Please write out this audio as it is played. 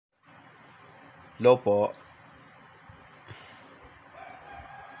Lopo.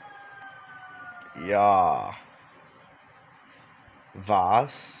 Ja.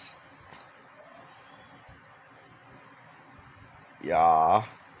 Was? Ja.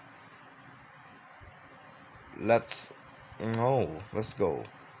 Let's... No, let's go.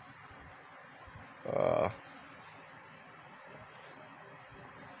 Uh...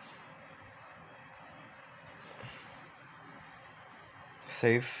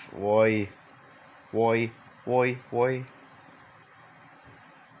 Safe. Why? Why? Why? Why?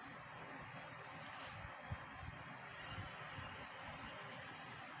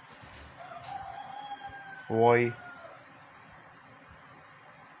 Why?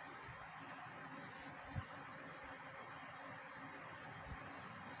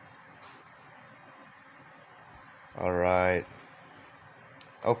 Alright.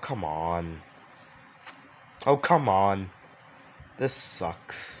 Oh, come on. Oh, come on. This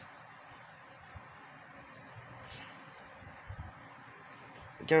sucks.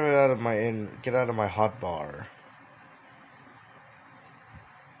 Get out of my get out of my hotbar.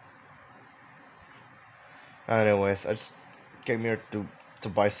 Anyways, I just came here to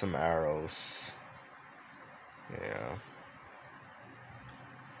buy some arrows. Yeah.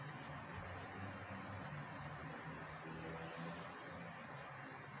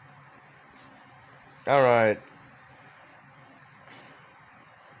 Alright.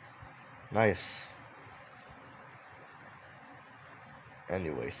 Nice.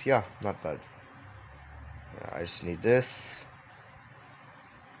 Anyways, yeah, not bad. Yeah, I just need this.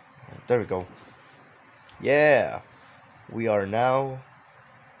 There we go. Yeah. We are now...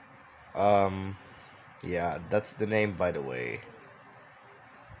 Yeah, that's the name, by the way.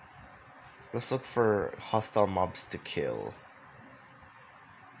 Let's look for hostile mobs to kill.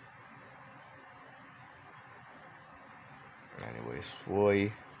 Anyways,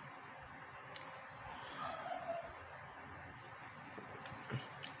 boy.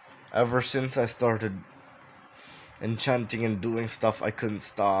 Ever since I started enchanting and doing stuff, I couldn't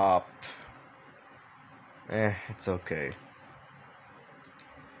stop. It's okay.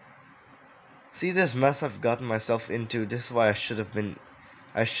 See this mess I've gotten myself into? This is why I should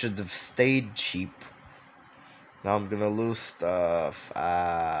have stayed cheap. Now I'm gonna lose stuff.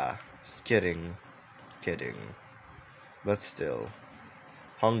 Just kidding. Kidding. But still.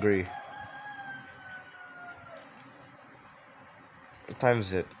 Hungry. What time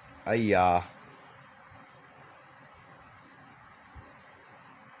is it? Ayah.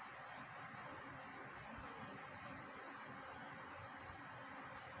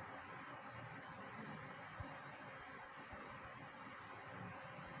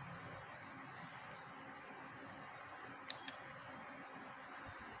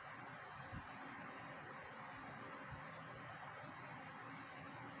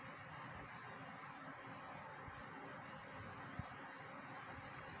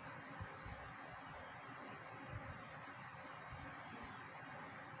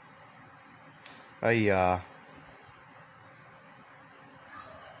 Ayah.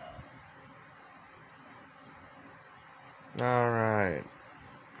 Alright.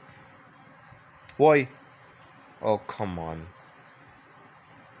 Why? Oh, come on.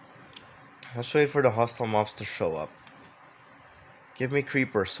 Let's wait for the hostile mobs to show up. Give me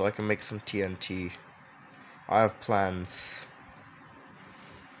creepers so I can make some TNT. I have plans.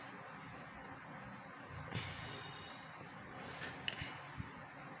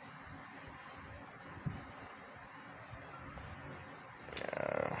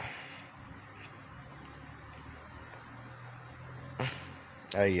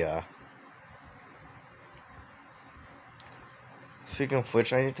 Yeah. Speaking of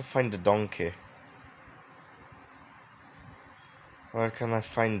which, I need to find the donkey. Where can I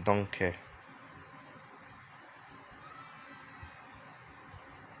find donkey?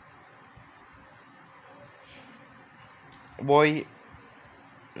 Boy.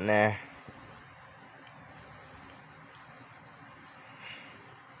 Nah.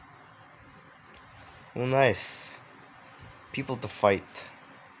 Oh, nice. People to fight.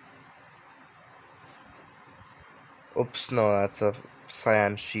 Oops, no, that's a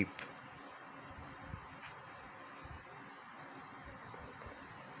cyan sheep.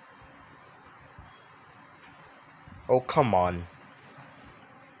 Oh, come on.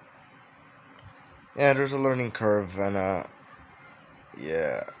 Yeah, there's a learning curve and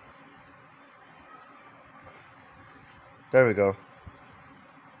yeah. There we go.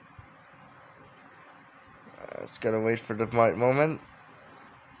 Just gotta wait for the right moment.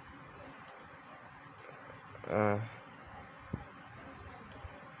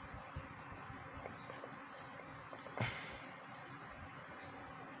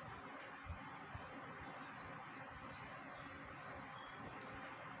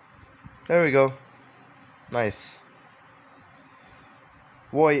 There we go. Nice.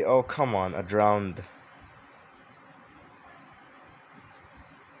 Boy, oh come on, I drowned.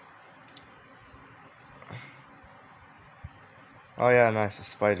 Oh yeah, nice, a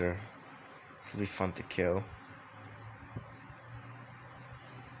spider. This will be fun to kill.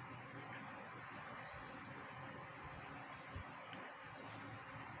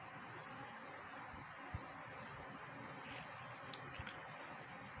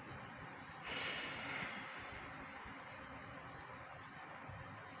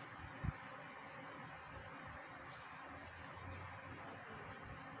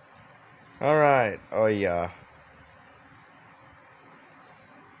 Alright, oh yeah.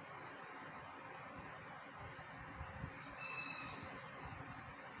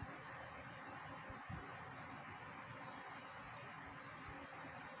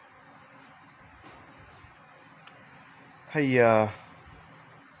 Hey,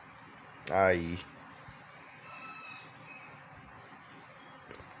 aye.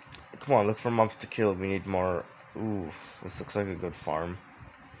 Come on, look for mobs to kill. We need more. Ooh, this looks like a good farm.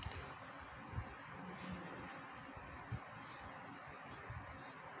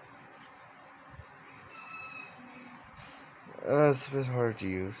 It's a bit hard to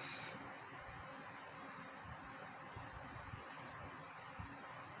use.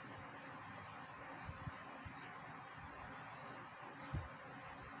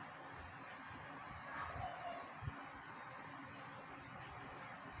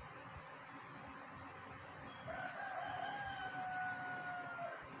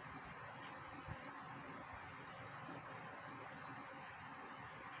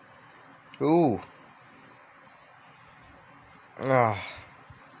 Ooh. Ah.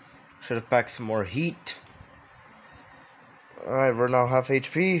 Should have packed some more heat. Alright, we're now half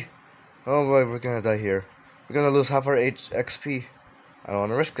HP. Oh boy, we're gonna die here. We're gonna lose half our XP. I don't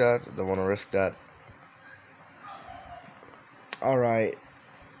wanna risk that. I don't wanna risk that. Alright.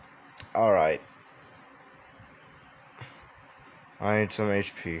 Alright. I need some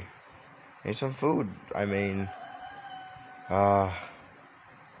HP. I need some food. I mean... Ah...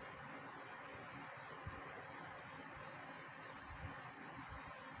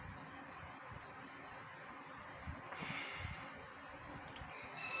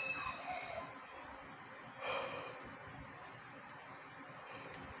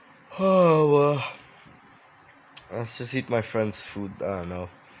 Oh, let's just eat my friend's food. No.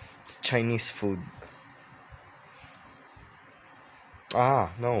 It's Chinese food.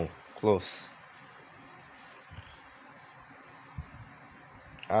 Ah, no. Close.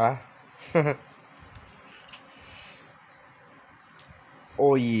 Ah.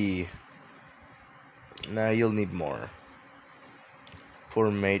 Oh, yeah. Nah, you'll need more.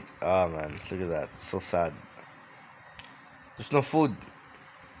 Poor mate. Ah, man. Look at that. So sad. There's no food.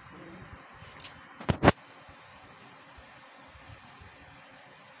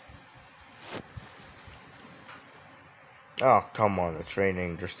 Oh, come on. It's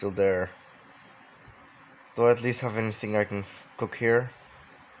raining. They're still there. Do I at least have anything I can cook here?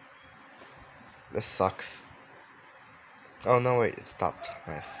 This sucks. Oh, no, wait. It stopped.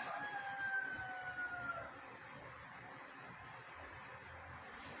 Nice.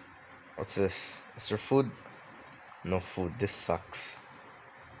 What's this? Is there food? No food. This sucks.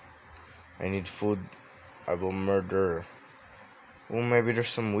 I need food. I will murder. Well, maybe there's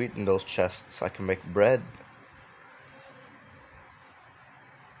some wheat in those chests. I can make bread.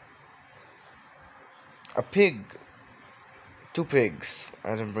 A pig. 2 pigs.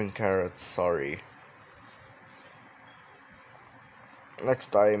 I didn't bring carrots. Sorry. Next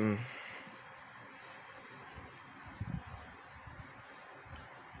time.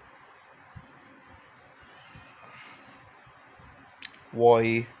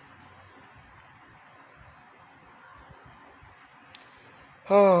 Why?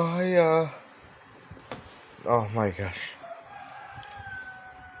 Oh, yeah. Oh my gosh.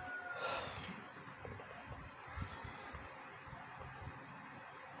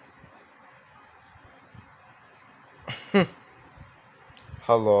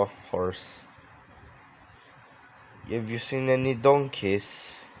 Hello, horse. Have you seen any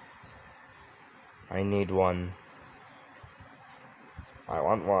donkeys? I need one. I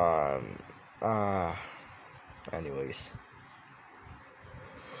want one. Anyways.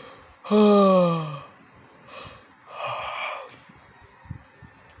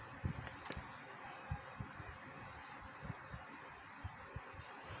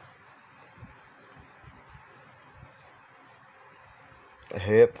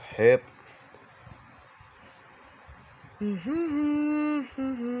 Hip, hip.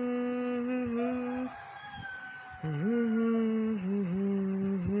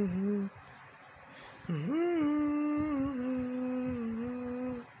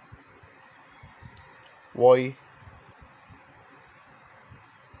 Why?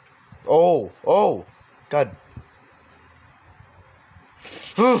 Oh, oh, God.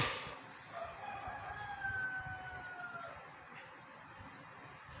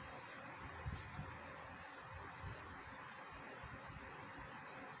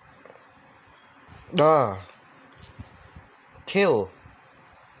 Ah, kill.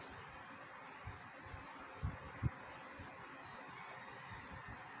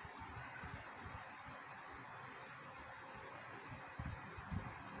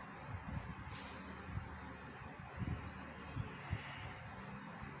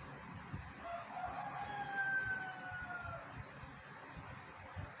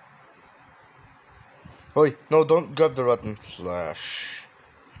 Oi, no, don't grab the rotten flesh.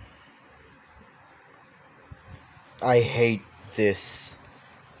 I hate this.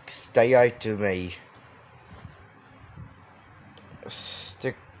 Stay out to me.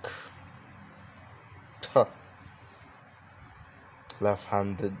 Stick. Huh.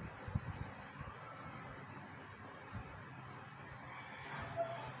 Left-handed.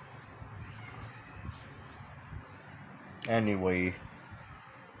 Anyway.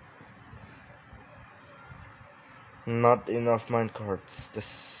 Not enough minecarts. This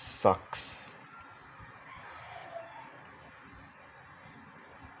sucks.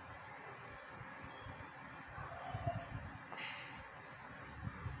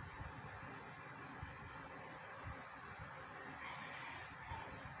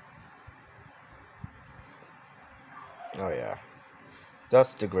 Oh yeah.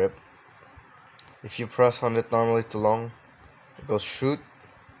 That's the grip. If you press on it normally too long, it goes shoot.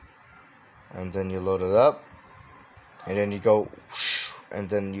 And then you load it up. And then you go whoosh, and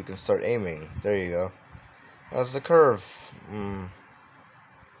then you can start aiming. There you go. That's the curve.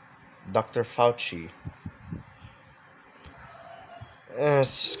 Dr. Fauci.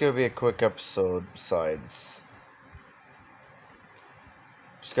 It's just gonna be a quick episode besides.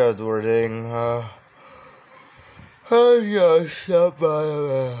 Just gotta do our thing. Yeah, stop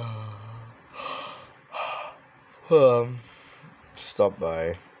by. Stop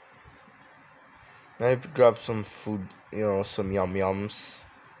by. Maybe grab some food, some yum yums.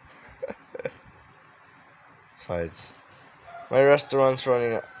 Besides, my restaurant's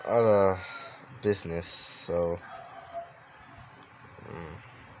running out of business, so.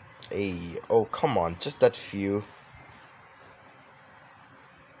 Hey, oh come on, just that few.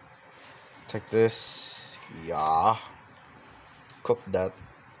 Take this, yeah. Cook that.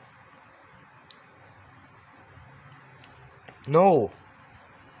 No.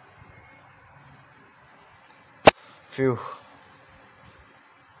 Phew.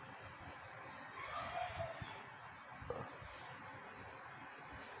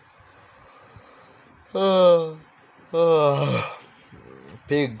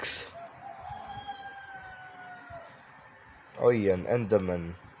 Pigs. Oh yeah, an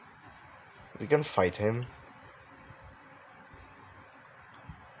Enderman. We can fight him.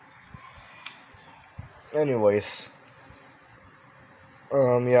 Anyways.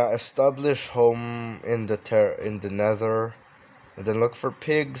 Yeah, establish home in the nether. And then look for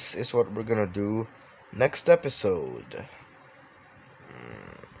pigs is what we're gonna do next episode.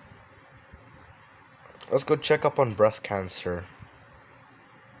 Let's go check up on breast cancer.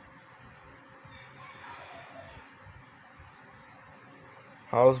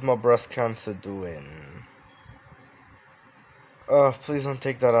 How's my breast cancer doing? Please don't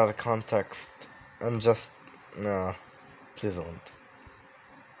take that out of context. No, please don't.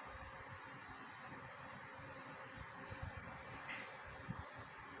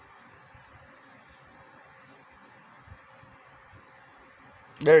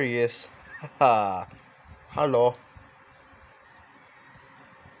 There he is. Haha. Hello.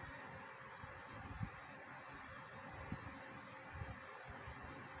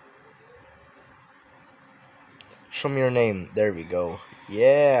 Show me your name. There we go.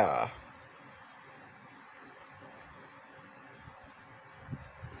 Yeah.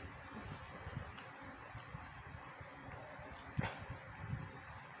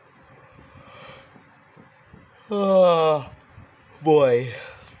 Oh, boy.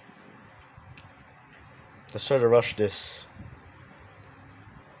 Let's try to rush this.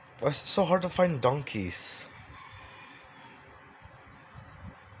 Why is it so hard to find donkeys?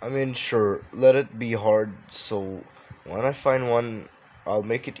 I mean, sure, let it be hard, so when I find one, I'll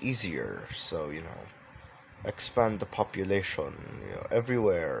make it easier. So, expand the population,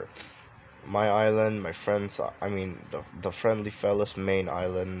 everywhere. My island, my friends, I mean, the Friendly Fellas main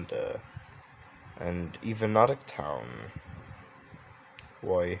island, and even Nautictown.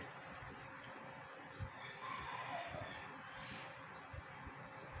 Why?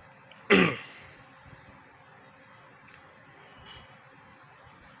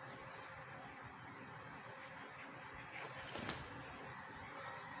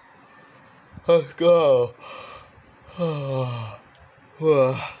 Let's go. Do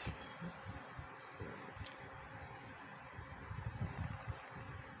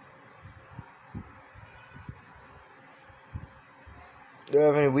you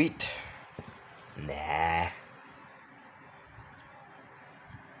have any wheat? Nah.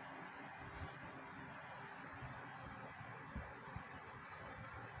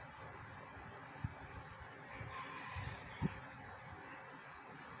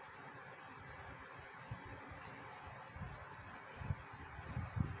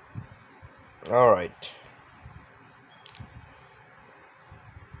 Alright.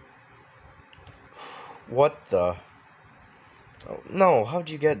 What the? Oh, no, how'd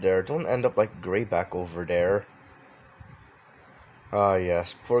you get there? Don't end up like Greyback over there. Ah,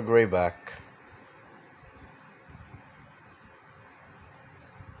 yes, poor Greyback.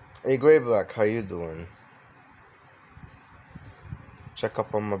 Hey, Greyback, how you doing? Check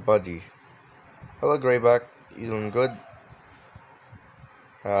up on my buddy. Hello, Greyback. You doing good?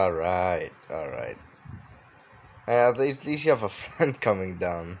 Alright, alright. At least you have a friend coming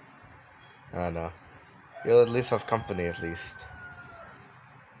down. I know. You'll at least have company, at least.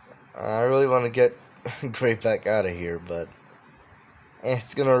 I really want to get Greyback out of here, but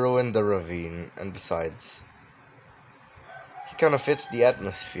it's gonna ruin the ravine, and besides, he kind of fits the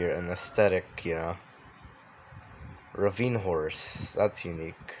atmosphere and aesthetic, you know. Ravine horse, that's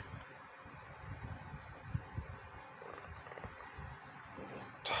unique.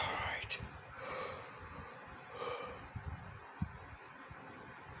 Alright.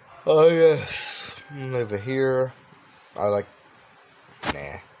 Oh yes, over here. I like,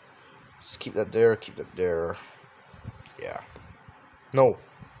 nah. Just keep that there, keep that there. Yeah. No.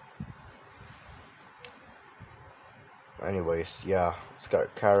 Anyways, yeah, it's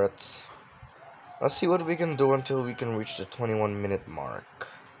got carrots. Let's see what we can do until we can reach the 21-minute mark.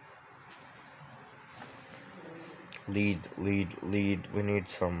 Lead. We need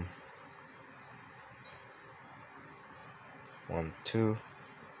some. 1, 2.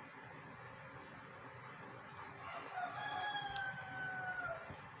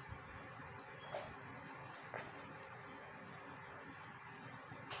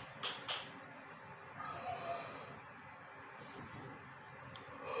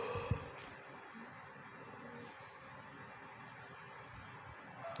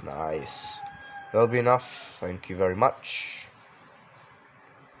 Nice. That'll be enough. Thank you very much.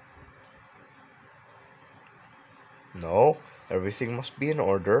 No, everything must be in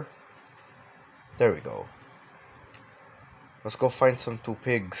order. There we go. Let's go find some 2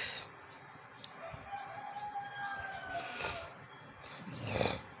 pigs.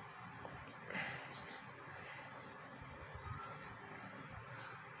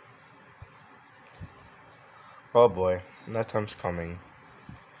 Oh boy, that time's coming.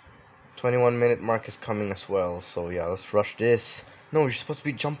 21-minute mark is coming as well, so yeah, let's rush this. No, you're supposed to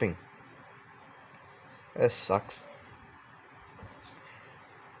be jumping. This sucks.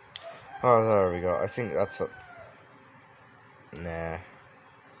 Oh, there we go. I think that's a... Nah.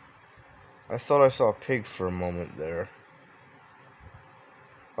 I thought I saw a pig for a moment there.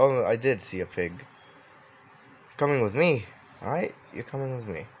 Oh, I did see a pig. Coming with me. Alright, you're coming with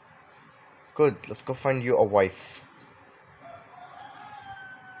me. Good, let's go find you a wife.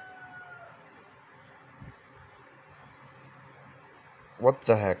 What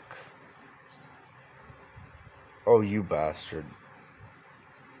the heck? Oh, you bastard.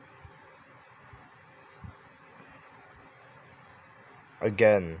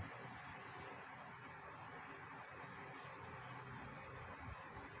 Again.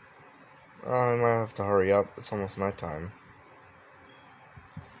 I might have to hurry up. It's almost nighttime.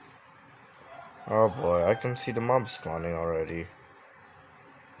 Oh boy, I can see the mobs spawning already. You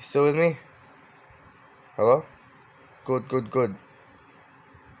still with me? Hello? Good.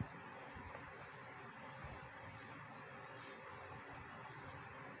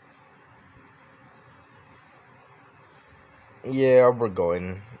 Yeah, we're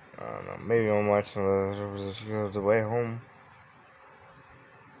going. I don't know. Maybe I might the way home.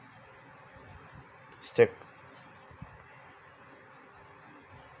 Stick.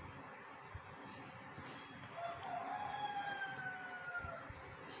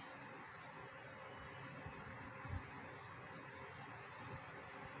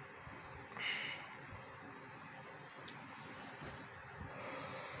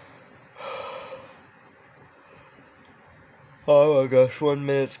 Oh my gosh, 1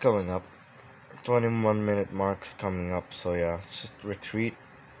 minute's coming up. 21-minute mark's coming up, so yeah, let's just retreat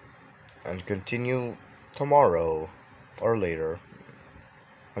and continue tomorrow or later.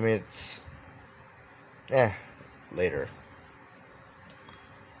 I mean, it's later.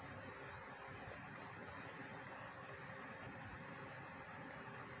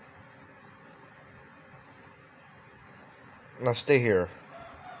 Now stay here.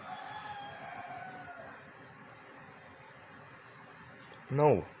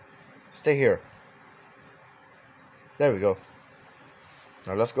 No. Stay here. There we go.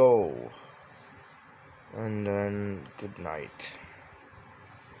 Now let's go. And then good night.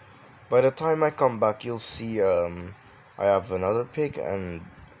 By the time I come back, you'll see I have another pig, and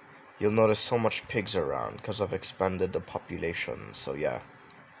you'll notice so much pigs around because I've expanded the population. So yeah.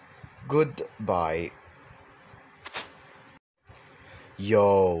 Goodbye.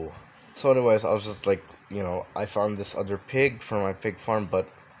 Yo. So anyways, I was just like, you know, I found this other pig for my pig farm, but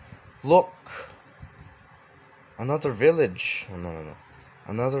look. Another village. Oh, no.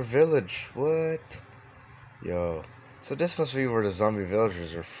 Another village. What? Yo. So this must be where the zombie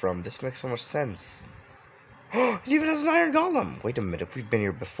villagers are from. This makes so much sense. It even has an iron golem. Wait a minute, we've been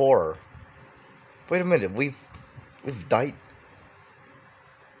here before. Wait a minute, we've died.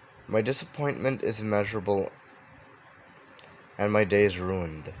 My disappointment is immeasurable, and my day is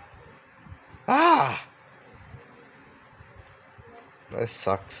ruined. Ah! This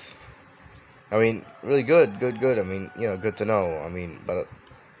sucks. I mean, really good. I mean, you know, good to know. I mean, but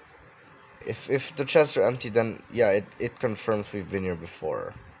if the chests are empty, then yeah, it confirms we've been here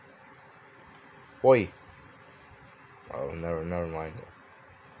before. Oi. Oh, never mind.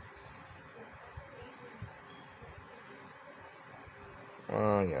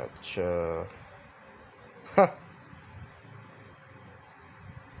 Oh, gotcha. Ha.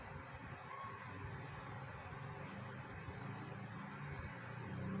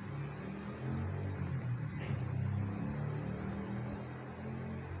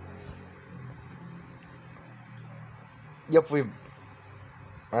 Yep, we've...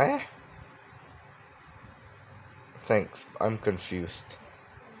 Eh? Thanks, I'm confused.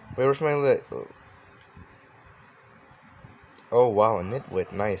 Wait, where's my lit? Oh, wow, a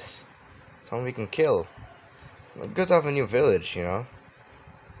nitwit, nice. Someone we can kill. Good to have a new village, you know?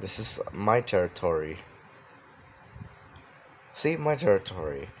 This is my territory. See, my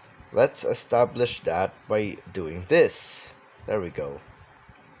territory. Let's establish that by doing this. There we go.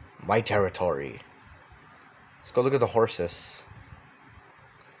 My territory. Let's go look at the horses.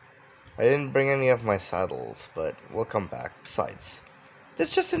 I didn't bring any of my saddles, but we'll come back. Besides, this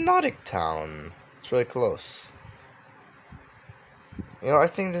is just in Nautictown. It's really close. You know, I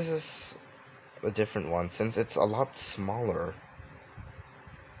think this is a different one, since it's a lot smaller.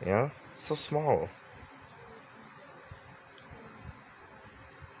 Yeah? It's so small.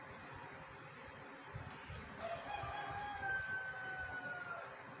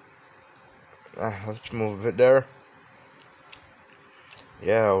 Let's move a bit there.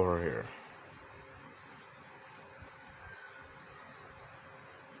 Yeah, over here.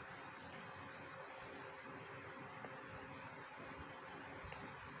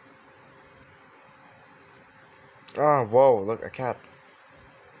 Ah, whoa, look, a cat.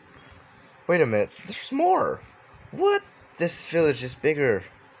 Wait a minute, there's more! What? This village is bigger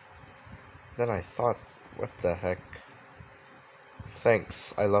than I thought. What the heck?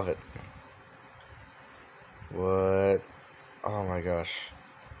 Thanks, I love it. What? Oh my gosh.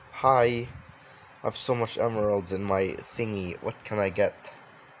 Hi. I have so much emeralds in my thingy. What can I get?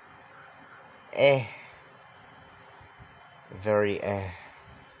 Very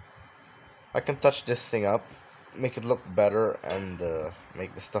I can touch this thing up, make it look better, and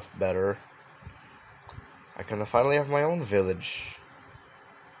make the stuff better. I can finally have my own village.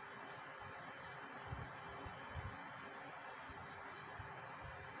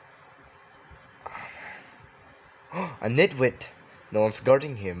 A nitwit! No one's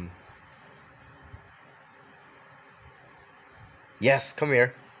guarding him. Yes, come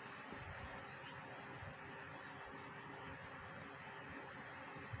here.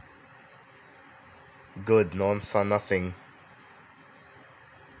 Good, no one saw nothing.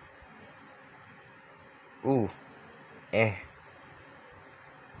 Ooh.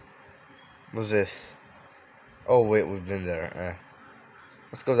 What's this? Oh wait, we've been there.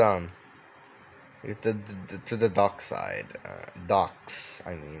 Let's go down. To the dock side. Docks,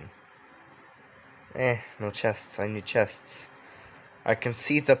 I mean. No chests. I need chests. I can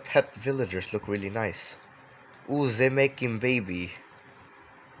see the pet villagers look really nice. Ooh, they making baby.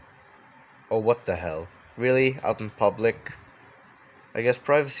 Oh, what the hell? Really? Out in public? I guess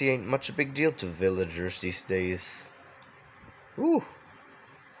privacy ain't much a big deal to villagers these days. Ooh.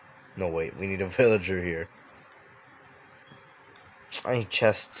 No, wait, we need a villager here. I need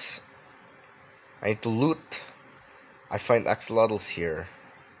chests. I need to loot. I find axolotls here.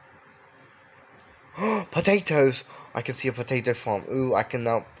 Potatoes! I can see a potato farm. Ooh, I can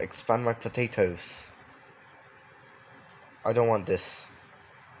now expand my potatoes. I don't want this.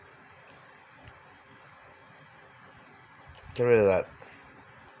 Get rid of that.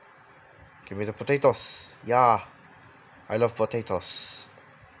 Give me the potatoes. Yeah. I love potatoes.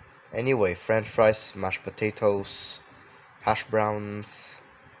 Anyway, French fries, mashed potatoes, hash browns.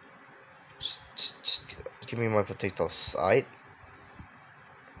 Just give me my potatoes, alright?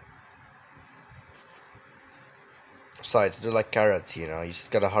 Besides, they're like carrots, you know, you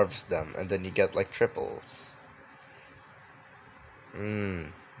just gotta harvest them, and then you get like triples.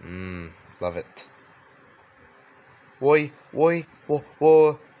 Love it. Woi, woi, whoa,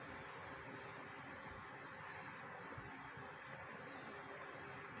 whoa.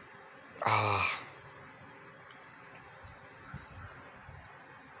 Ah.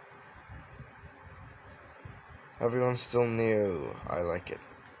 Everyone's still new. I like it.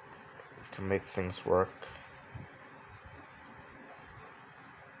 We can make things work.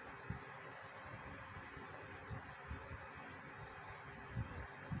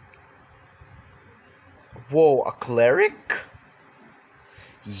 Whoa, a cleric?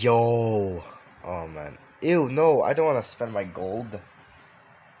 Yo. Oh man. Ew, no, I don't want to spend my gold.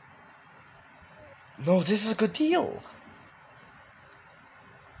 No, this is a good deal.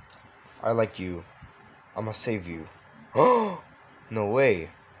 I like you. I'm gonna save you. Oh, no way.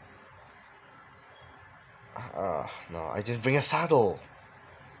 No, I didn't bring a saddle.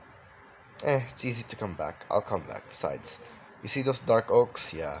 It's easy to come back. I'll come back. Besides, you see those dark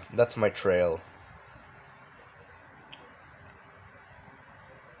oaks? Yeah, that's my trail.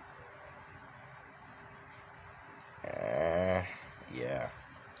 Yeah.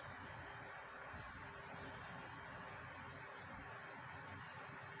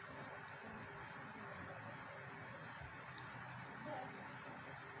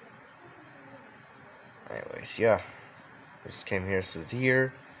 Anyways, yeah. I just came here through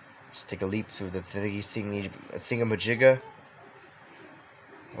here. Just take a leap through the thingamajigga.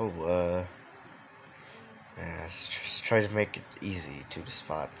 Oh, yeah, let's just try to make it easy to the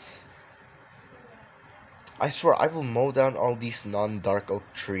spots. I swear, I will mow down all these non-dark oak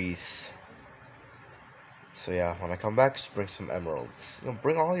trees. So yeah, when I come back, just bring some emeralds. You know,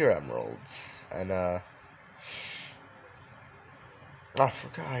 bring all your emeralds. And, I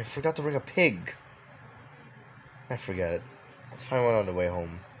forgot to bring a pig. I forget it. Let's find one on the way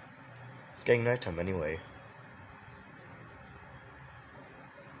home. It's getting nighttime anyway.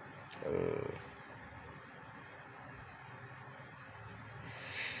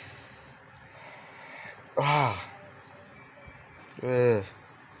 Ah.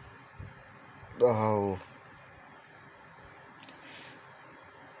 Oh.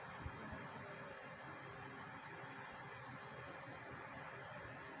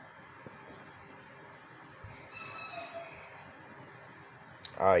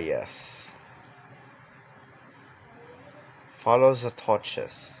 Ah, yes. Follow the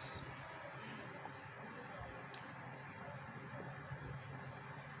torches.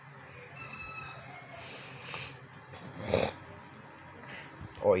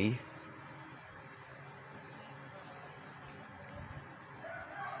 Oi.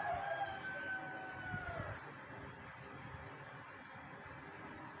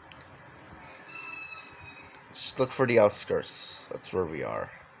 Just look for the outskirts. That's where we are.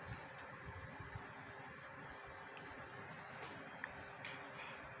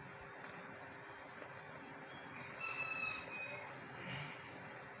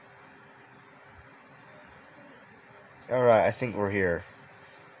 Alright, I think we're here.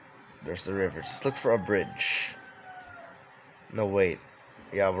 There's the river. Just look for a bridge. No, wait.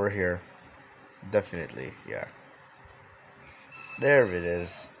 Yeah, we're here. Definitely, yeah. There it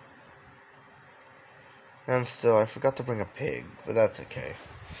is. And still, I forgot to bring a pig, but that's okay.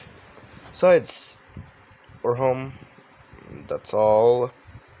 Besides, we're home. That's all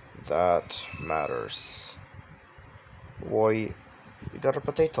that matters. Boy, we got our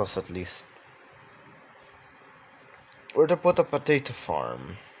potatoes at least. Where to put a potato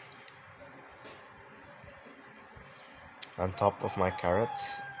farm? On top of my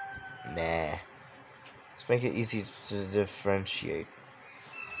carrots? Nah. Let's make it easy to differentiate.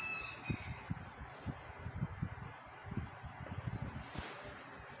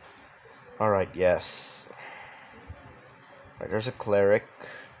 Alright, yes. Right, there's a cleric.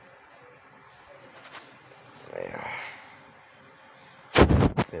 Yeah.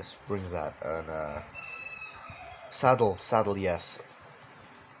 This, bring that. And, saddle, yes.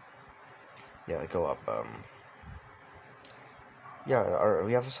 Yeah, go up, yeah,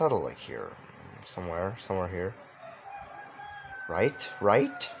 we have a saddle, like, here. Somewhere here. Right?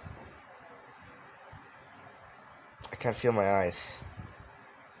 I can't feel my eyes.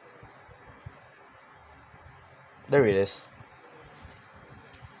 There it is.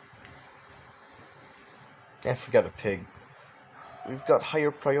 I forgot a pig. We've got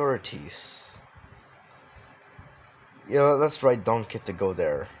higher priorities. Yeah, let's write Donkit to go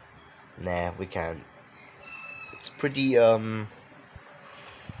there. Nah, we can't. It's pretty,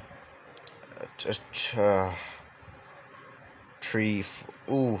 tree.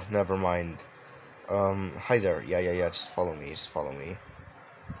 Ooh, never mind. Hi there. Yeah. Just follow me. Just follow me.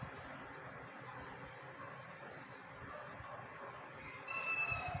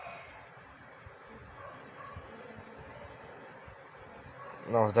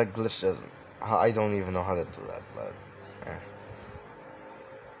 No, that glitch doesn't. I don't even know how to do that, but. Eh.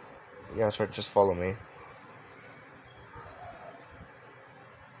 Yeah, sure. Just follow me.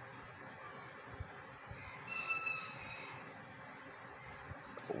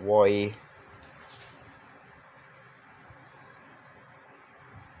 Why?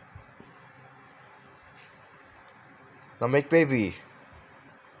 Now make baby.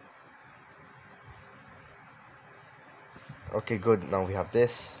 Okay, good. Now we have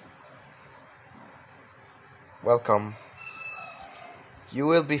this. Welcome. You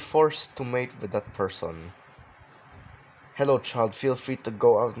will be forced to mate with that person. Hello, child. Feel free to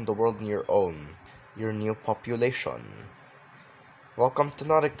go out in the world on your own. Your new population. Welcome to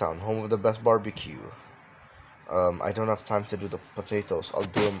Nautictown, home of the best barbecue. I don't have time to do the potatoes. I'll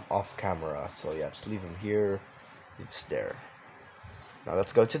do them off camera. So yeah, just leave them here. It's there. Now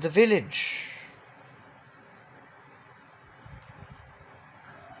let's go to the village.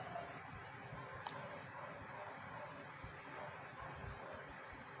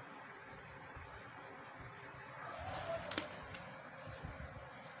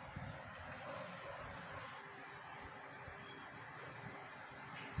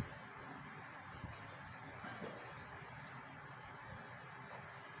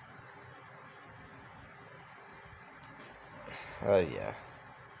 Yeah.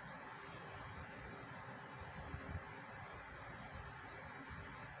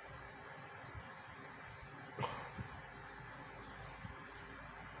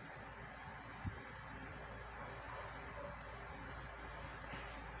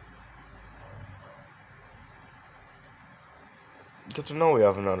 Good to know we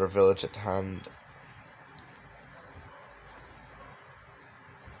have another village at hand.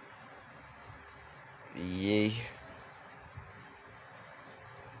 Yay.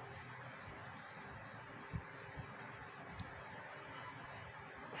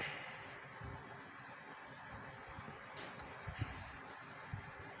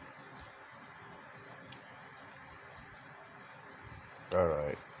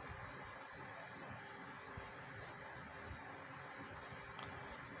 Alright.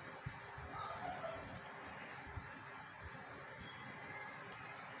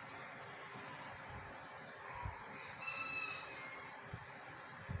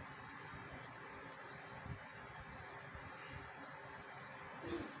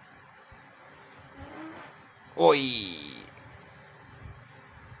 Oi!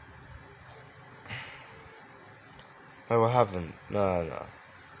 Oh, what happened? No.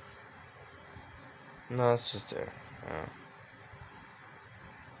 No, it's just there.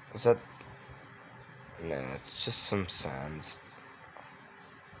 Is that... Nah, it's just some sands.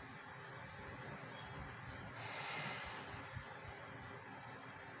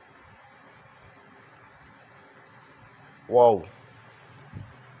 Whoa.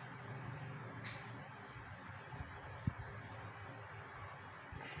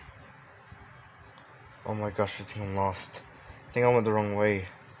 Oh my gosh, I think I'm lost. I think I went the wrong way.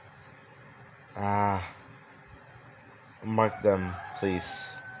 Mark them,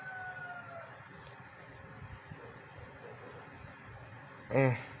 please.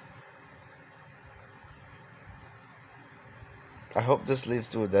 I hope this leads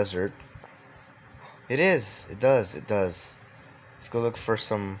to a desert. It is. It does. Let's go look for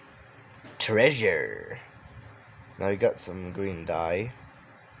some treasure. Now we got some green dye.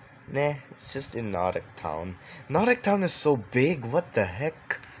 Nah, it's just in Nautictown. Nautictown is so big. What the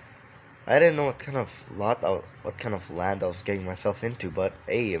heck? I didn't know what kind of land I was getting myself into, but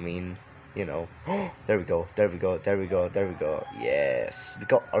hey, I mean, you know. There we go. Yes, we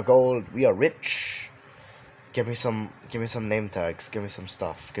got our gold. We are rich. Give me some name tags. Give me some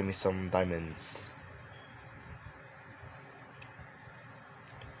stuff. Give me some diamonds.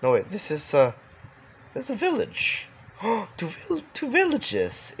 No wait, this is a village. Two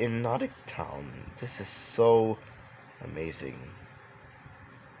villages in Nautictown. This is so amazing.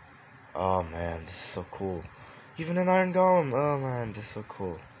 Oh man, this is so cool. Even an iron golem. Oh man, this is so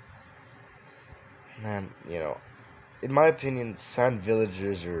cool. Man, you know, in my opinion, sand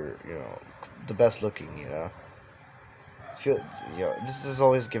villagers are, you know, the best looking, you know. This has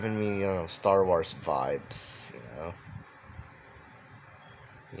always given me, you know, Star Wars vibes, you know.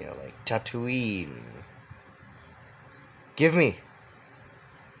 You know, like Tatooine. Give me.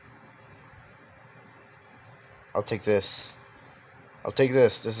 I'll take this. I'll take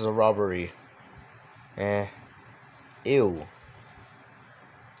this. This is a robbery. Ew.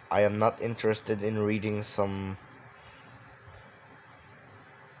 I am not interested in reading some...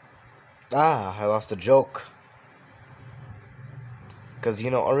 Ah, I lost a joke. Because,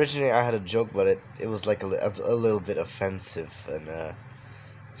 you know, originally I had a joke, but it was like a little bit offensive. And,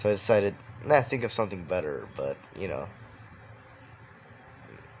 so I decided, nah, think of something better. But, you know.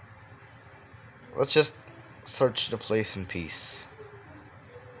 Let's just search the place in peace.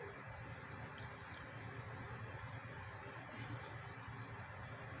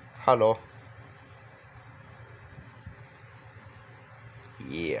 Hello.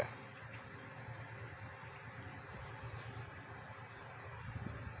 Yeah.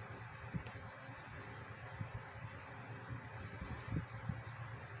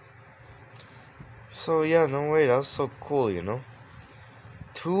 So yeah, no way, that was so cool, you know.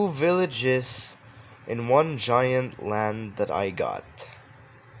 2 villages in one giant land that I got.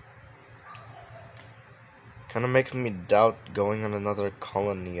 Kinda makes me doubt going on another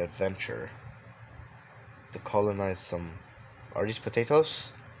colony adventure. To colonize some... Are these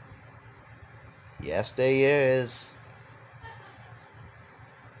potatoes? Yes, they is.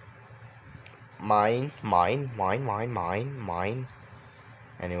 Mine.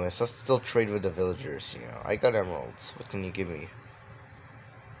 Anyways, let's still trade with the villagers, you know. I got emeralds. What can you give me?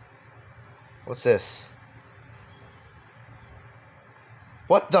 What's this?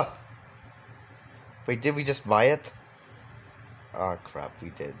 What the? Wait, did we just buy it? Oh crap,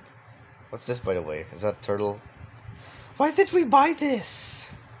 we did. What's this, by the way? Is that turtle? Why did we buy this?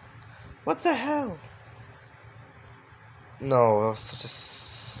 What the hell? No, that was such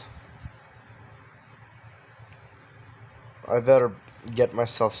a... I better get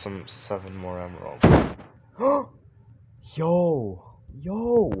myself 7 more emeralds. Yo!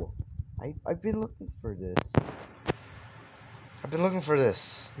 I've been looking for this. I've been looking for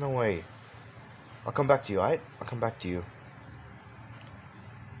this. No way. I'll come back to you, alright? I'll come back to you.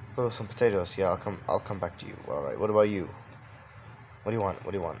 Oh, some potatoes. Yeah, I'll come back to you. Alright, what about you? What do you want?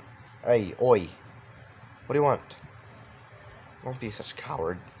 What do you want? Hey, oi. What do you want? Don't be such a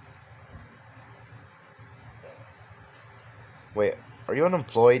coward. Wait, are you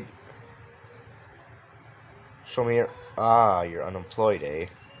unemployed? Show me your... Ah, you're unemployed, eh?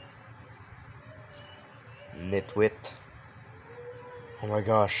 Nitwit. Oh my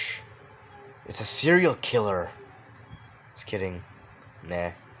gosh. It's a serial killer. Just kidding.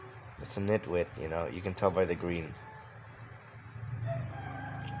 Nah. It's a nitwit, you know. You can tell by the green.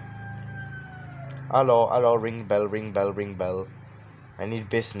 Hello, ring bell, ring bell, ring bell. I need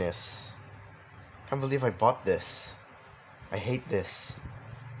business. Can't believe I bought this. I hate this.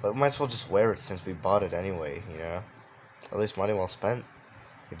 But might as well just wear it since we bought it anyway, you know. At least money well spent.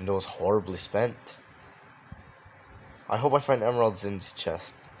 Even though it was horribly spent. I hope I find emeralds in this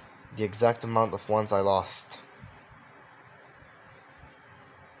chest. The exact amount of ones I lost.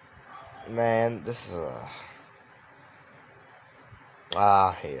 Man, this is a...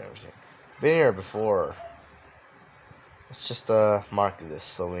 I hate everything. Been here before. Let's just mark this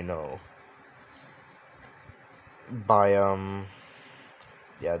so we know. By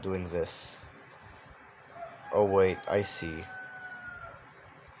yeah, doing this. Oh wait, I see.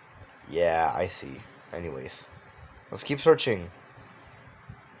 Yeah, I see. Anyways, let's keep searching.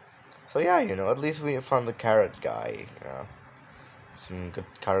 So yeah, you know, at least we found the carrot guy, you know. Some good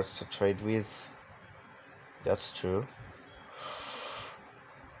carrots to trade with. That's true.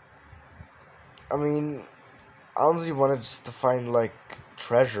 I mean, I honestly wanted just to find, like,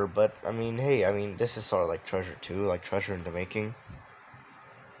 treasure, but, I mean, hey, I mean, this is sort of like treasure too, like treasure in the making.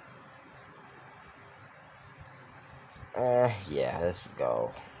 Yeah, let's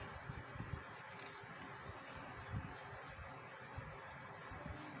go.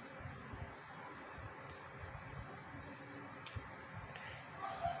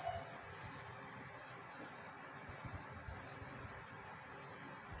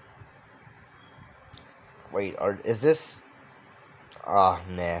 Wait, is this... Ah,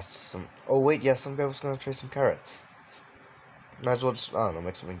 nah, some... Oh, wait, yeah, some guy was gonna trade some carrots. Might as well just, I don't know,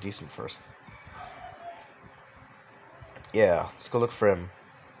 make something decent first. Yeah, let's go look for him.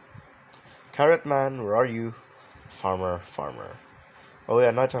 Carrot man, where are you? Farmer. Oh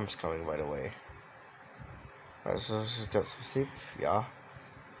yeah, nighttime's coming, by the way. Alright, so let's just get some sleep. Yeah.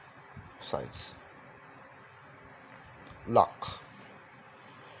 Besides. Luck.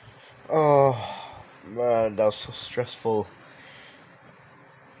 Oh, man, that was so stressful.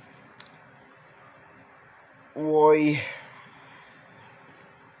 Why?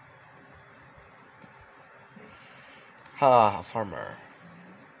 Ha, farmer.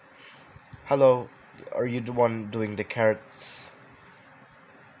 Hello, are you the one doing the carrots?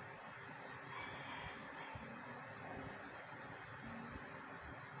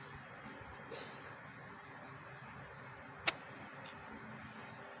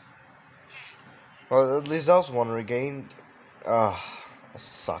 Well, at least that was one regained. Ah, that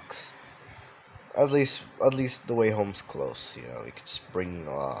sucks. At least the way home's close. You know, we could just bring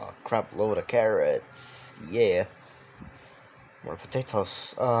a crap load of carrots. Yeah. More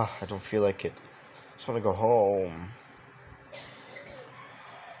potatoes. I don't feel like it. Just want to go home.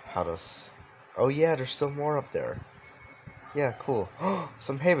 How does... Oh yeah, there's still more up there. Yeah, cool.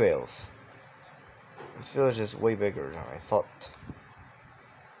 Some hay bales. This village is way bigger than I thought.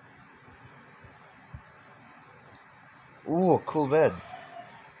 Ooh, a cool bed.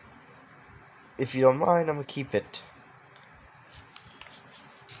 If you don't mind, I'm gonna keep it.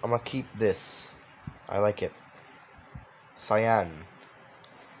 I'm gonna keep this. I like it. Cyan.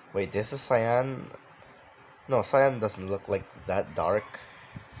 Wait, this is cyan? No, cyan doesn't look like that dark.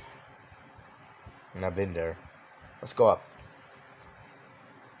 And I've been there. Let's go up.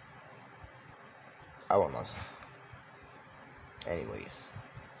 I won't know. Anyways.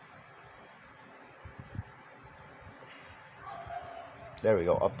 There we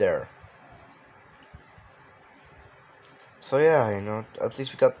go, up there. So yeah, you know, at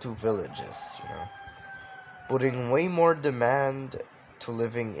least we got 2 villages, you know. Putting way more demand to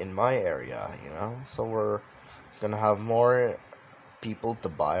living in my area, you know. So we're gonna have more people to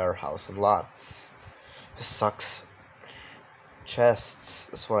buy our house and lots. This sucks. Chests,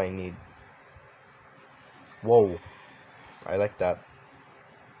 that's what I need. Whoa. I like that.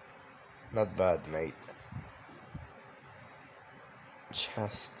 Not bad, mate.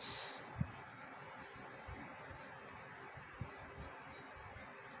 Chests.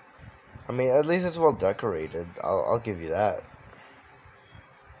 I mean, at least it's well decorated. I'll give you that.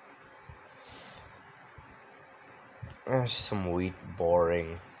 Just some wheat,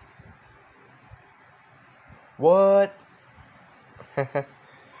 boring. What?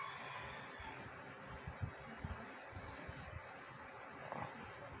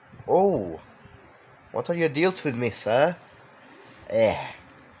 Oh, what are your deals with me, sir?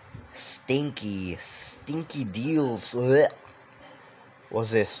 Stinky deals. Ugh.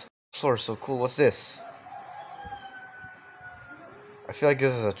 What's this? Floor so cool. What's this? I feel like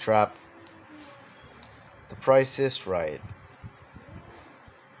this is a trap. The price is right.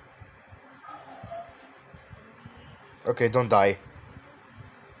 Okay, don't die.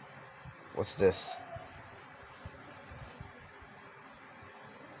 What's this?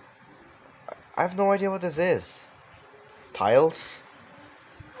 I have no idea what this is. Tiles?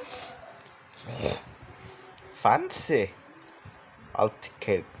 Fancy. I'll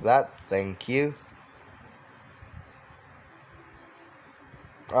take that, thank you.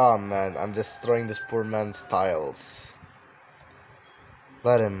 Oh man, I'm destroying this poor man's tiles.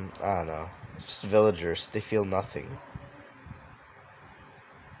 Let him, I don't know. Just villagers, they feel nothing.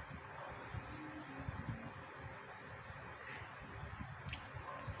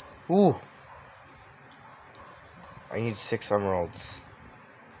 Ooh. I need 6 emeralds.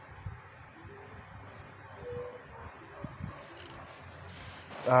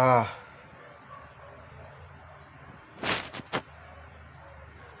 Ah.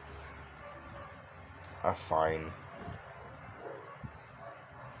 Fine.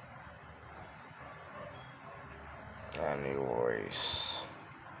 Anyways.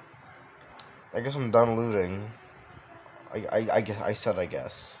 I guess I'm done looting. I guess I said I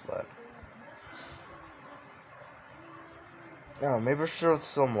guess, but yeah, maybe there's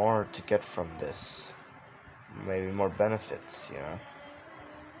still more to get from this. Maybe more benefits, you know.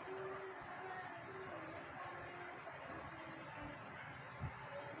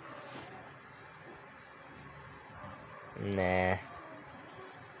 Nah.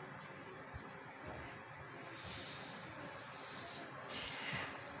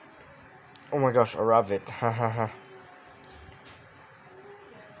 Oh my gosh, a rabbit. Hahaha.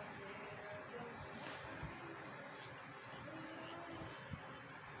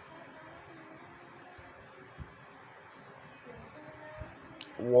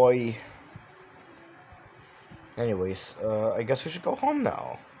 Why? Anyways, I guess we should go home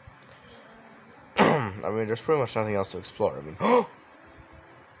now. I mean, there's pretty much nothing else to explore. I mean,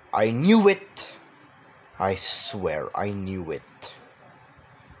 I knew it! I swear, I knew it.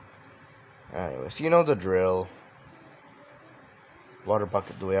 Anyways, you know the drill. Water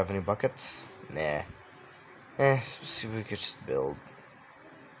bucket. Do we have any buckets? Nah. See if we could just build.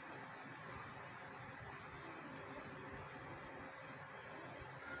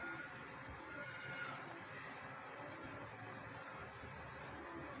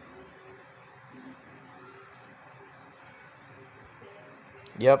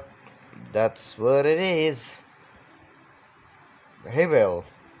 Yep, that's what it is. Hay bale.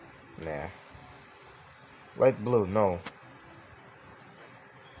 Nah. Light blue, no.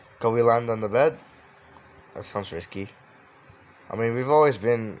 Can we land on the bed? That sounds risky. I mean, we've always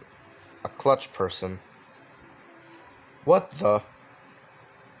been a clutch person. What the?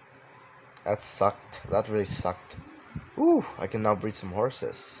 That sucked. That really sucked. Ooh, I can now breed some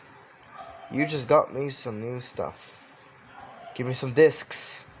horses. You just got me some new stuff. Give me some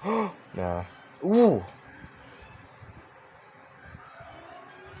discs. Nah. Ooh.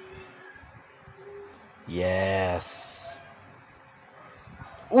 Yes.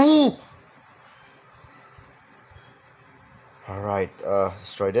 Ooh. Alright,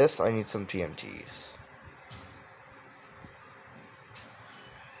 let's try this. I need some TNTs.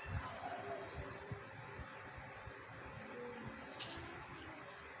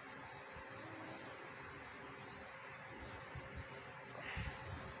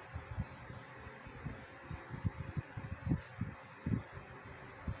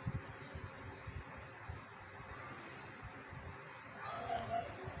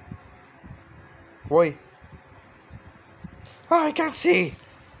 Wait. Oh, I can't see.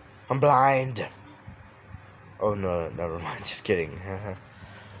 I'm blind. Oh no, never mind. Just kidding.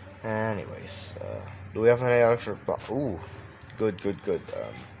 Anyways, do we have any extra? Ooh, good, good, good.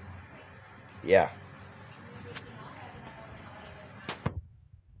 Yeah.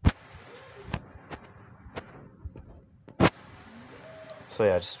 So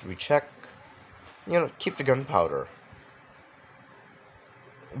yeah, just recheck. You know, keep the gunpowder.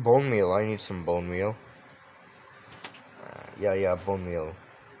 Bone meal. I need some bone meal. Yeah, bone meal.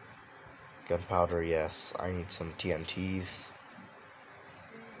 Gunpowder. Yes, I need some TNTs.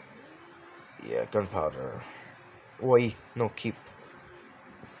 Yeah, gunpowder. Oi, no, keep.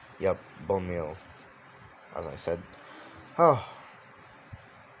 Yep, bone meal. As I said. Oh.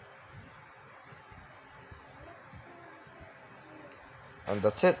 And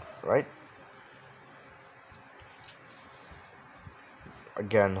that's it, right?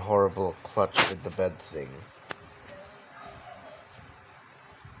 Again, horrible clutch with the bed thing.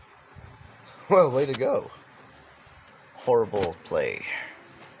 Well, way to go. Horrible play.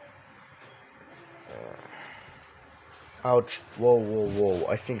 Ouch. Whoa, whoa, whoa.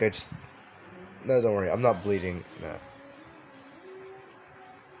 I think I just... No, don't worry. I'm not bleeding. No.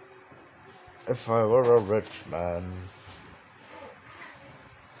 If I were a rich man...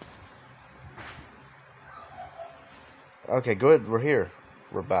 Okay, good. We're here.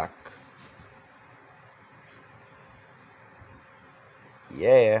 We're back.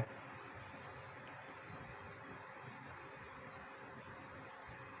 Yeah.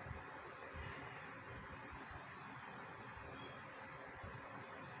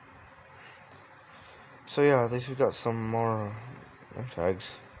 So yeah, at least we got some more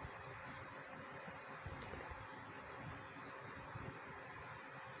tags.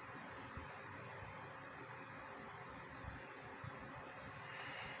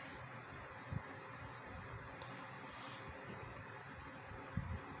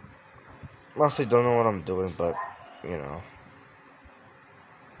 Honestly, don't know what I'm doing, but, you know.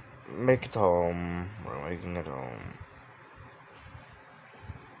 Make it home. We're making it home.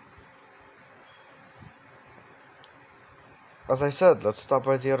 As I said, let's stop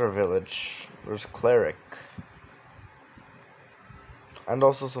by the other village. There's a cleric. And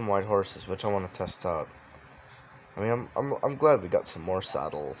also some white horses, which I want to test out. I mean, I'm glad we got some more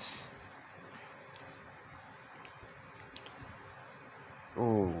saddles.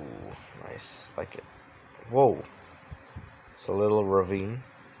 Ooh, nice. Like it. Whoa. It's a little ravine.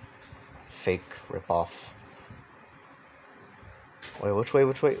 Fake ripoff. Wait, which way,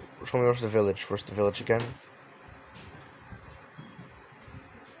 which way? Show me where's the village. Where's the village again?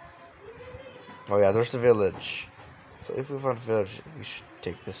 Oh yeah, there's the village. So if we find a village, we should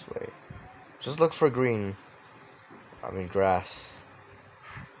take this way. Just look for green. I mean grass.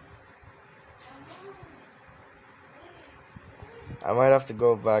 I might have to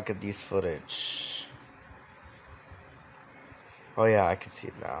go back at these footage. Oh yeah, I can see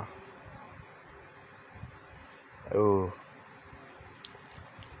it now. Ooh.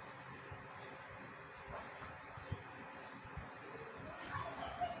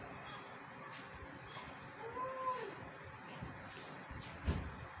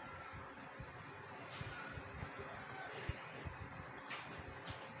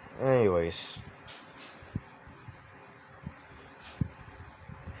 Anyways.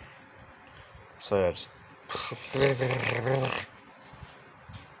 So yeah, just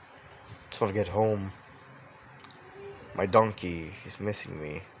want to get home. My donkey is missing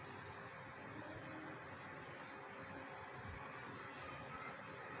me.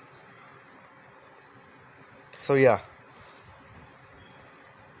 So yeah.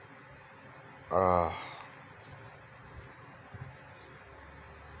 Oh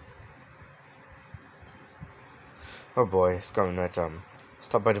boy, it's going night time.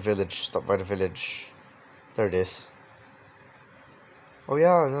 Stop by the village. Stop by the village. There it is. Oh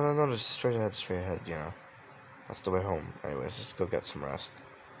yeah, no, just straight ahead, you know. That's the way home. Anyways, let's go get some rest.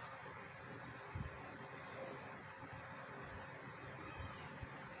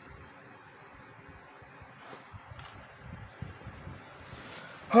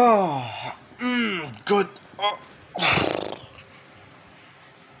 Oh, good. Oh.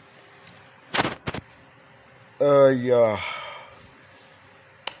 Yeah.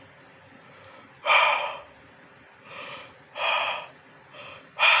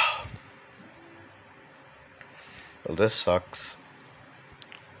 Well, this sucks.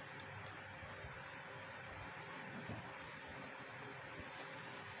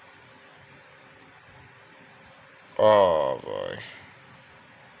 Oh boy.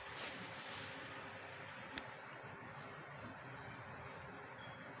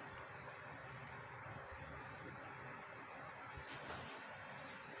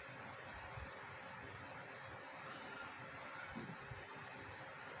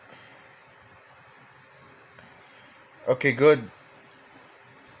 Okay, good.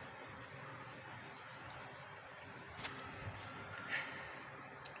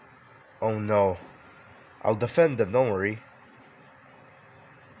 Oh no. I'll defend them, don't worry.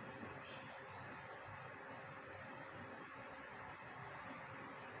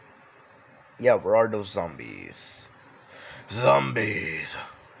 Yeah, where are those zombies? Zombies.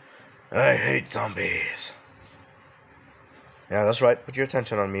 I hate zombies. Yeah, that's right. Put your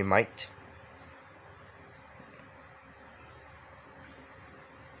attention on me, mate.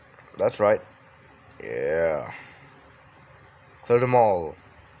 That's right. Yeah. Clear them all.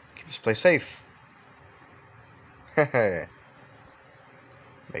 Keep this place safe. Make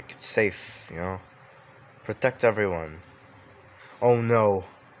it safe, you know. Protect everyone. Oh no.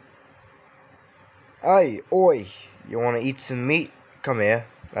 Hey, oi. You wanna eat some meat? Come here.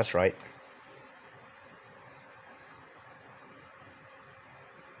 That's right.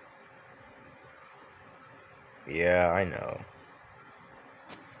 Yeah, I know.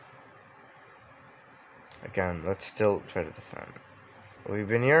 Again, let's still try to defend. Have we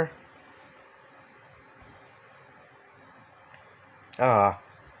been here? Ah.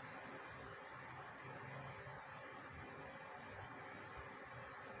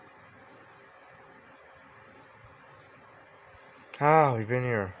 Ah, we've been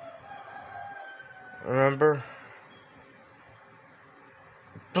here. Remember?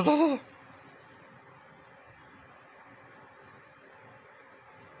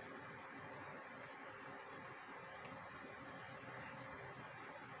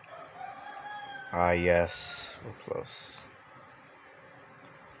 Ah, yes. We're close.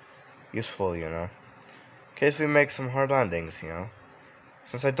 Useful, you know. In case we make some hard landings, you know.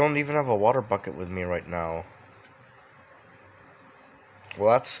 Since I don't even have a water bucket with me right now.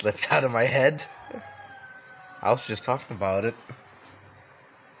 Well, that slipped out of my head. I was just talking about it.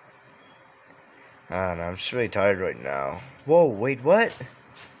 Ah, no, I'm just really tired right now. Whoa, wait, what?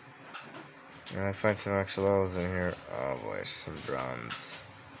 I find some XLLs in here. Oh boy, some drums.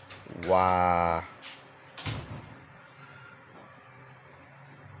 Wow.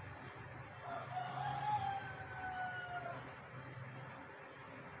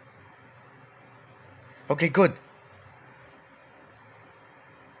 Okay, good.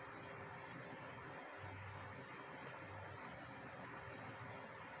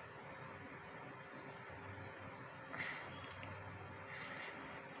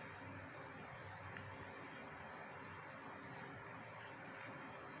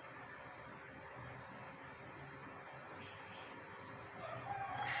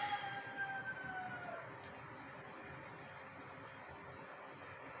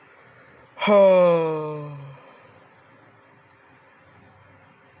 Oh.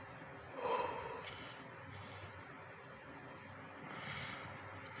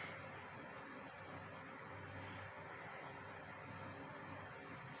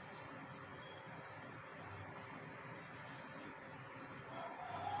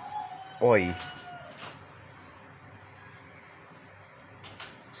 Oi.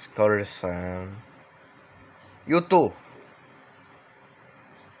 Scotter-san. You too.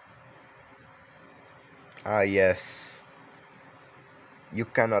 Ah, yes. You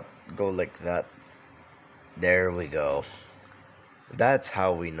cannot go like that. There we go. That's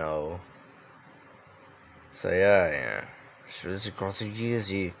how we know. So yeah. It's crossing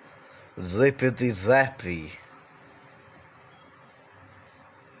easy. Zippity zappy.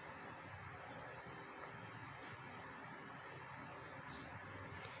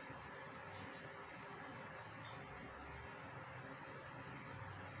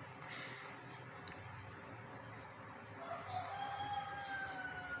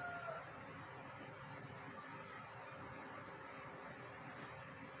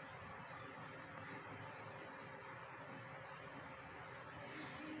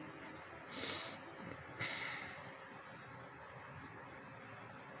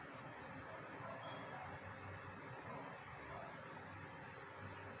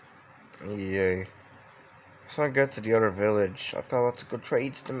 Yay. So I get to the other village. I've got lots of good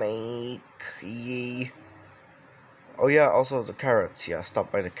trades to make. Yay. Oh yeah, also the carrots. Yeah,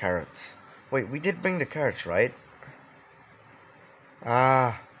 stop by the carrots. Wait, we did bring the carrots, right?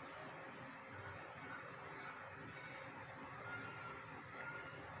 Ah.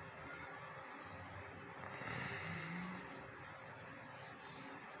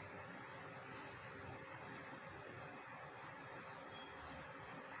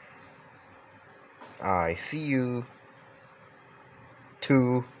 I see you.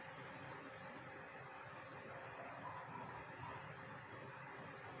 Two.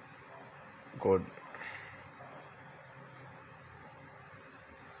 Good.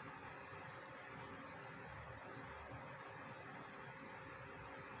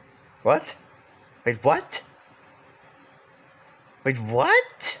 What? Wait, what? Wait,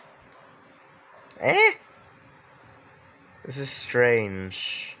 what? Eh? This is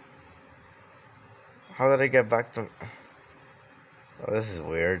strange. How did I get back to... Oh, this is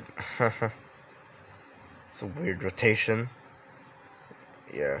weird. It's a weird rotation.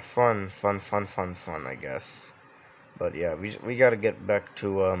 Yeah, fun, I guess. But yeah, we gotta get back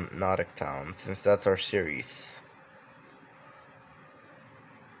to Nautictown, since that's our series.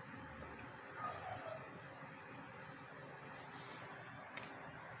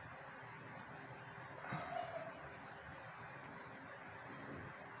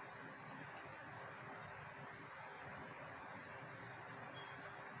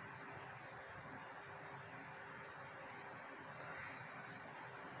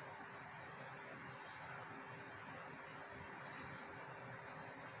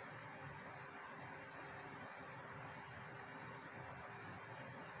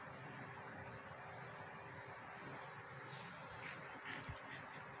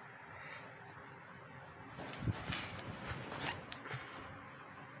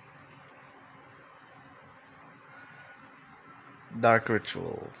 Dark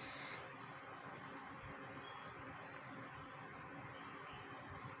rituals.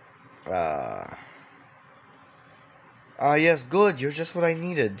 Yes, good. You're just what I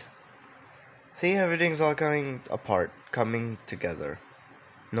needed. See, everything's all coming apart, coming together.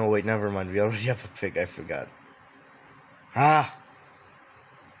 No, wait, never mind. We already have a pig. I forgot. Ah.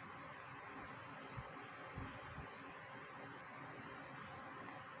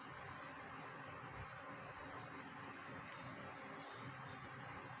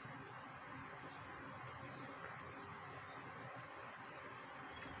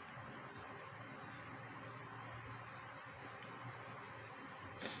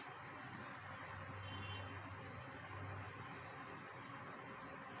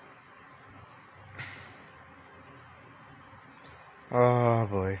 Oh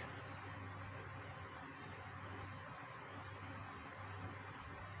boy.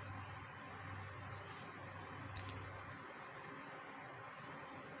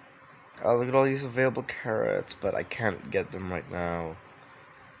 Look at all these available carrots, but I can't get them right now.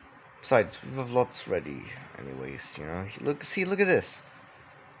 Besides, we have lots ready. Anyways, you know. Look at this.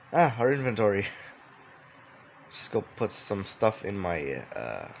 Ah, our inventory. Just go put some stuff in my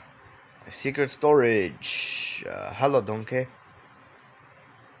secret storage. Hello, donkey.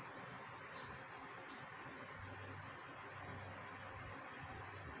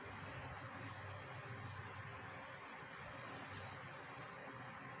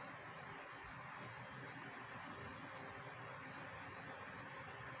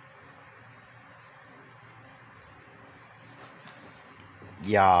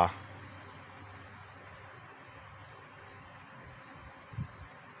 Yeah.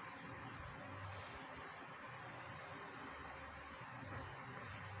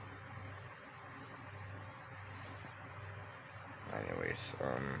 Anyways,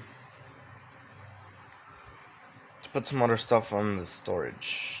 let's put some other stuff on the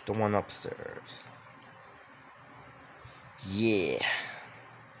storage. The one upstairs. Yeah.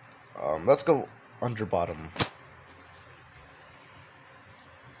 Let's go under bottom.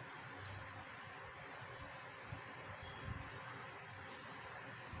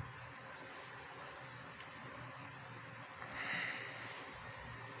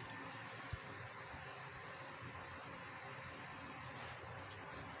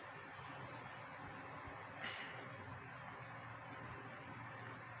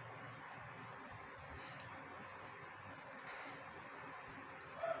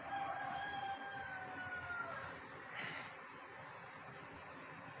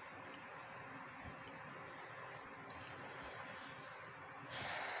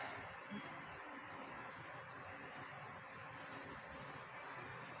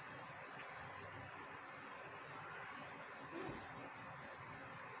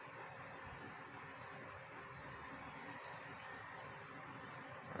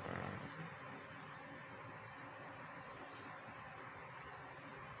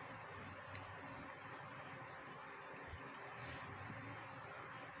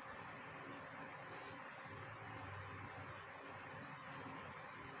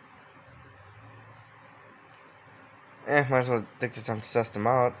 Might as well take the time to test them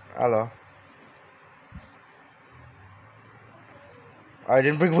out. Hello. I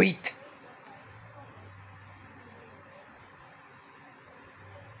didn't bring wheat.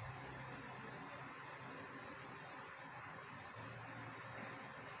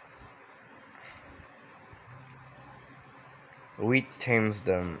 Wheat tames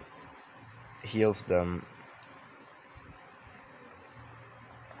them, heals them.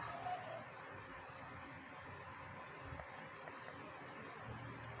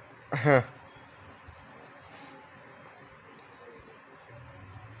 There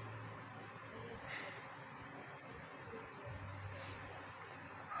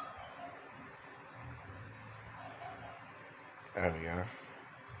we go.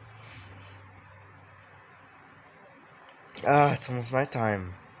 Ah, it's almost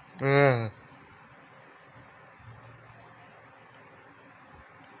nighttime. Ugh.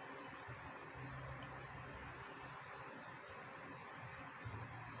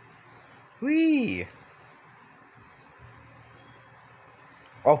 Whee!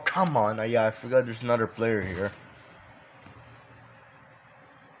 Oh, come on. Yeah, I forgot there's another player here.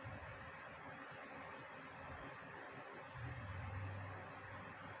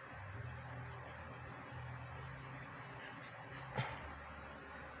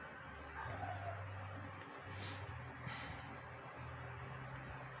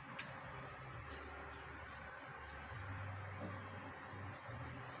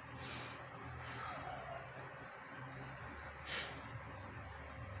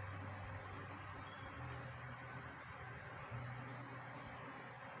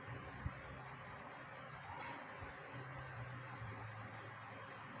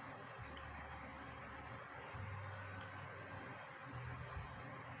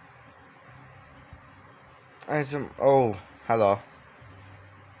 Oh, hello.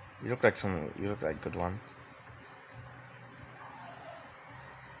 You look like a good one.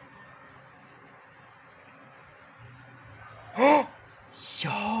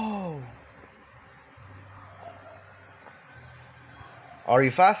 Yo! Are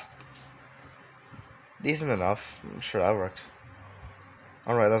you fast? Decent enough. I'm sure that works.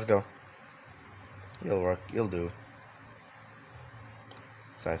 Alright, let's go. You'll work. You'll do.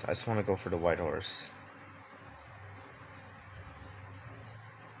 Besides, I just want to go for the white horse.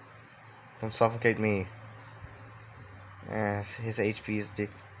 Don't suffocate me. His HP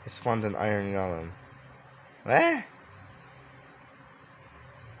is fun than Iron Golem. Eh?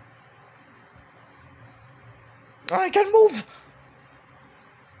 Oh, I can't move!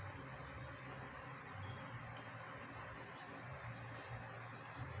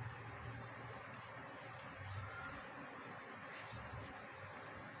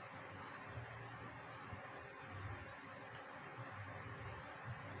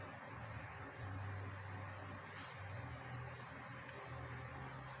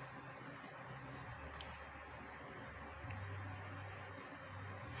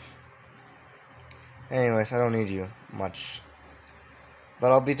 Anyways, I don't need you much.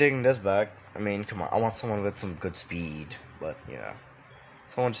 But I'll be taking this back. I mean, come on, I want someone with some good speed. But, yeah.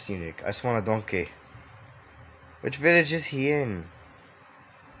 Someone just unique. I just want a donkey. Which village is he in?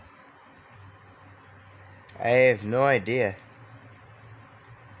 I have no idea.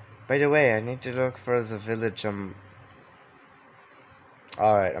 By the way, I need to look for the village. Alright,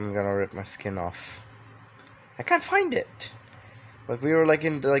 I'm gonna rip my skin off. I can't find it. Like, we were like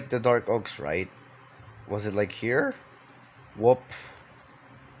in the Dark Oaks, right? Was it like here? Whoop.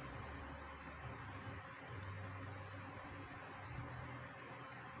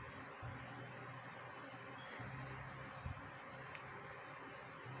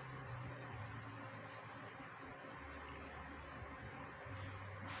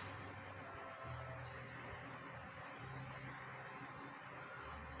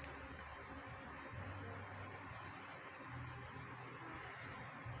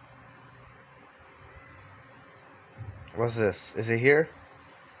 What's this? Is it here?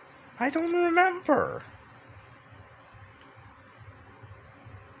 I don't remember.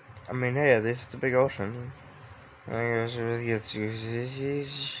 I mean, hey, this is the big ocean. I guess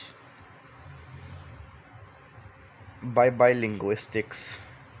it's bye linguistics.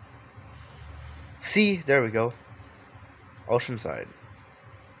 See, there we go. Oceanside.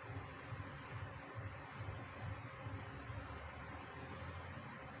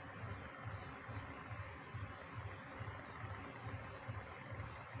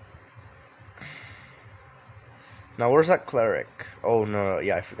 Now, where's that cleric? Oh, no,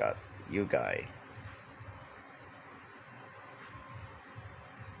 yeah, I forgot. You guy.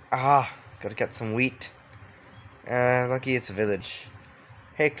 Ah, gotta get some wheat. Lucky it's a village.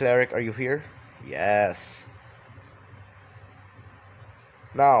 Hey, cleric, are you here? Yes.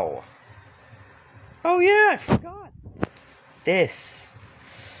 Now. Oh yeah, I forgot. This.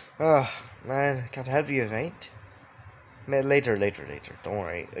 Oh, man, can't help you, mate. Later. Don't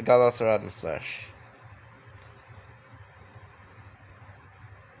worry. I got lots of rotten flesh.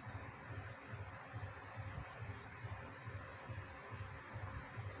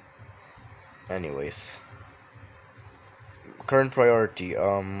 Anyways. Current priority,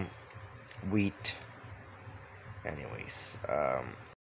 wheat. Anyways,